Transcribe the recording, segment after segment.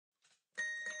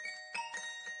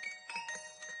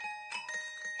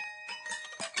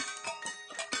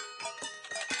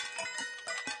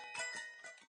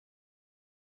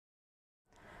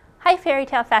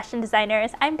Fairytale Fashion designers,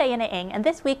 I'm Diana Ng, and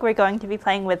this week we're going to be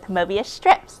playing with Mobius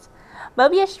strips.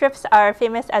 Mobius strips are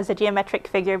famous as a geometric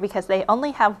figure because they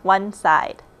only have one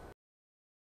side.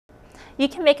 You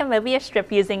can make a Mobius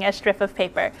strip using a strip of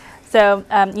paper. So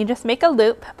you just make a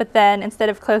loop, but then instead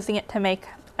of closing it to make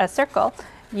a circle,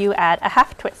 you add a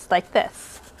half twist like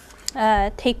this.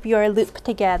 Tape your loop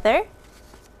together,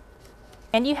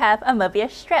 and you have a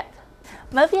Mobius strip.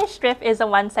 Mobius strip is a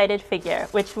one-sided figure,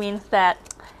 which means that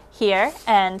here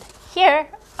and here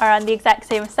are on the exact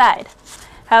same side.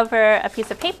 However, a piece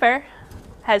of paper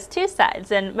has two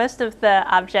sides, and most of the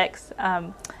objects,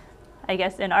 I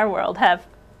guess in our world, have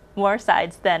more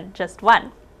sides than just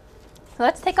one. So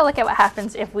let's take a look at what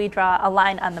happens if we draw a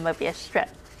line on the Mobius strip.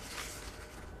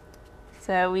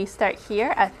 So we start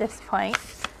here at this point,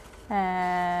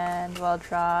 and we'll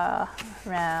draw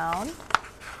around.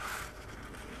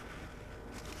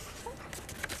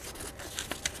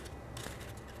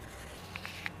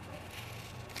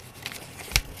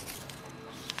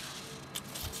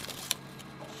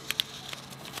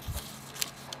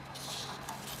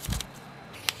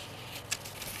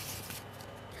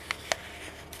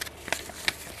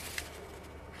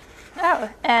 Oh,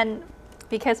 and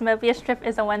because Mobius strip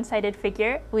is a one-sided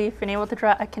figure, we've been able to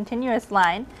draw a continuous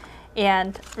line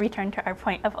and return to our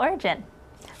point of origin.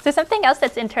 So something else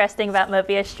that's interesting about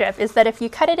Mobius strip is that if you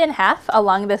cut it in half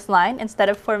along this line, instead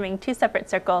of forming two separate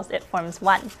circles, it forms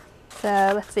one.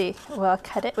 So let's see, we'll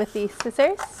cut it with these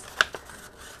scissors.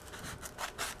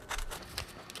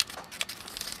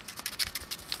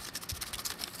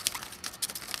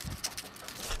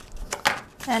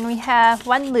 And we have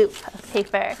one loop of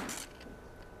paper.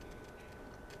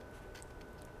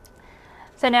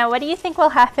 So now what do you think will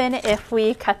happen if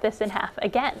we cut this in half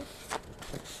again?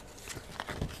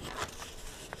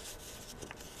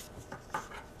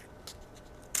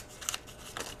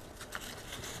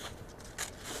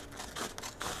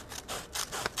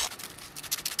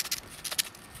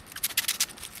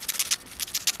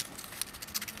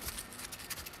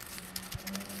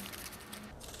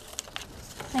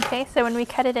 Okay, so when we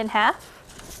cut it in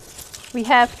half, we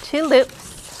have two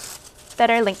loops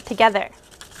that are linked together.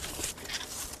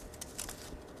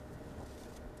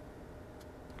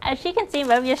 As you can see,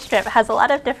 Mobius strip has a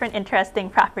lot of different interesting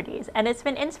properties, and it's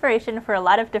been inspiration for a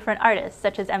lot of different artists,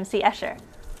 such as MC Escher.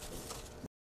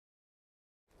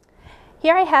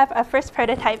 Here I have a first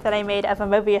prototype that I made of a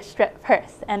Mobius strip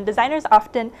purse, and designers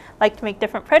often like to make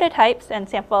different prototypes and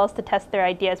samples to test their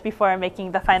ideas before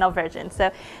making the final version.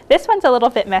 So this one's a little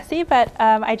bit messy, but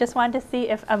I just wanted to see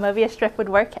if a Mobius strip would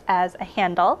work as a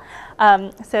handle.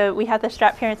 So we have the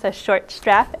strap here, it's a short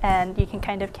strap, and you can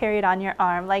kind of carry it on your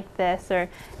arm like this, or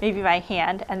maybe by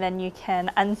hand, and then you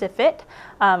can unzip it,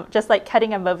 just like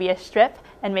cutting a Mobius strip,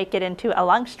 and make it into a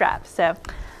long strap. So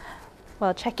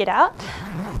we'll check it out.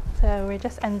 So we're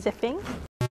just unzipping.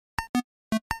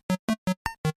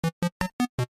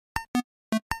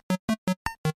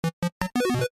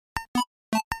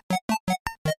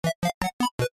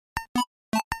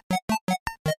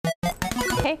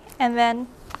 Okay, and then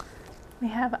we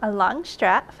have a long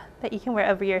strap that you can wear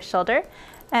over your shoulder,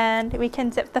 and we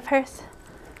can zip the purse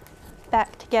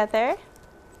back together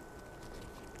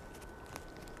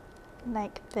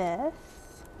like this.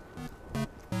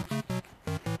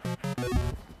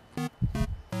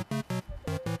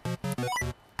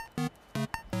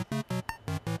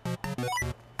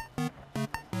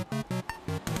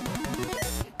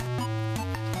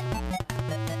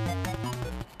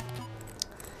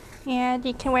 And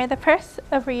you can wear the purse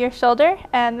over your shoulder,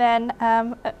 and then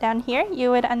down here you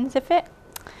would unzip it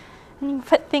and you can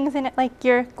put things in it like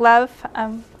your glove.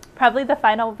 Probably the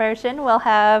final version will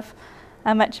have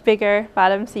a much bigger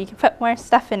bottom, so you can put more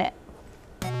stuff in it.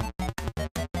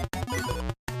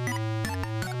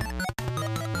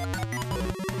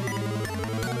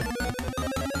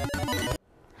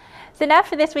 So now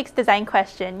for this week's design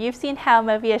question. You've seen how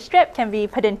Mobius strip can be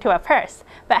put into a purse,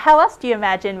 but how else do you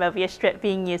imagine Mobius strip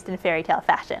being used in Fairytale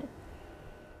fashion?